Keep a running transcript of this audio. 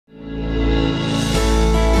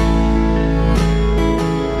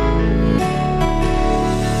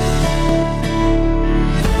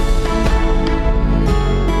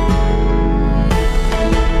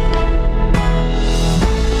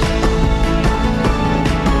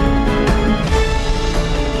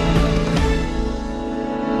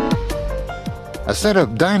A set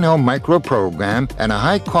of Dianel-Micro program and a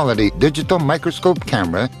high-quality digital microscope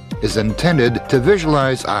camera is intended to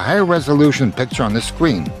visualize a high-resolution picture on the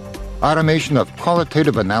screen. Automation of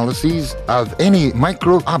qualitative analyses of any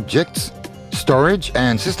micro-objects, storage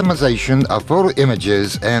and systematization of photo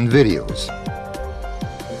images and videos.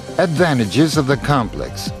 Advantages of the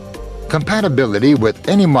complex: compatibility with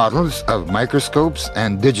any models of microscopes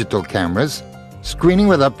and digital cameras, screening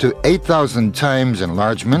with up to 8,000 times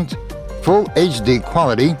enlargement, full HD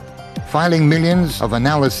quality, filing millions of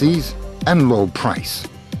analyses, and low price.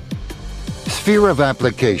 Sphere of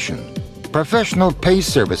application: professional pay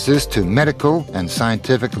services to medical and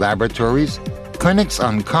scientific laboratories, clinics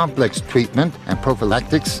on complex treatment and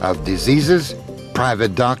prophylactics of diseases,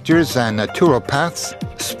 private doctors and naturopaths,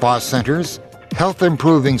 spa centers,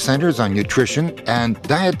 health-improving centers on nutrition and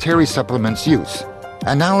dietary supplements use,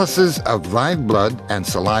 analysis of live blood and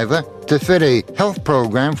saliva to fit a health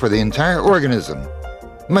program for the entire organism,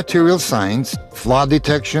 material science, flaw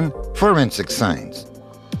detection, forensic science.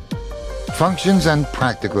 Functions and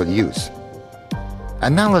practical use: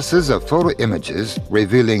 analysis of photo images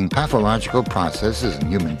revealing pathological processes in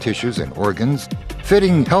human tissues and organs,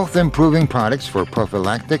 fitting health-improving products for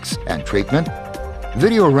prophylactics and treatment,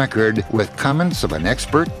 video record with comments of an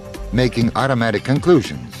expert, making automatic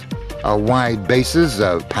conclusions, a wide basis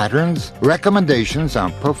of patterns, recommendations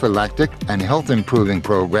on prophylactic and health-improving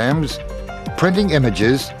programs, printing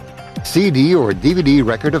images, CD or DVD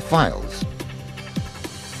record of files.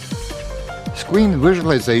 Screen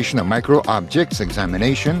visualization of micro-objects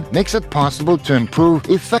examination makes it possible to improve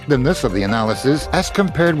effectiveness of the analysis as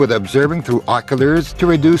compared with observing through oculars to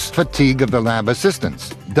reduce fatigue of the lab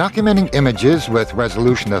assistants. Documenting images with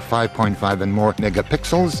resolution of 5.5 and more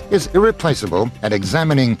megapixels is irreplaceable at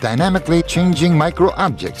examining dynamically changing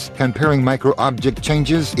micro-objects, comparing micro-object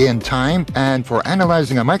changes in time, and for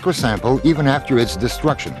analyzing a microsample even after its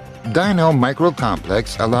destruction. Dianel-Micro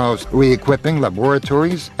Complex allows re-equipping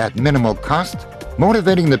laboratories at minimal cost,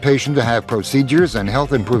 motivating the patient to have procedures and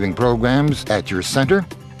health-improving programs at your center,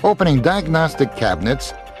 opening diagnostic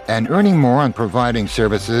cabinets, and earning more on providing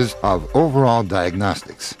services of overall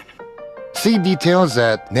diagnostics. See details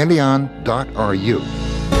at nelion.ru.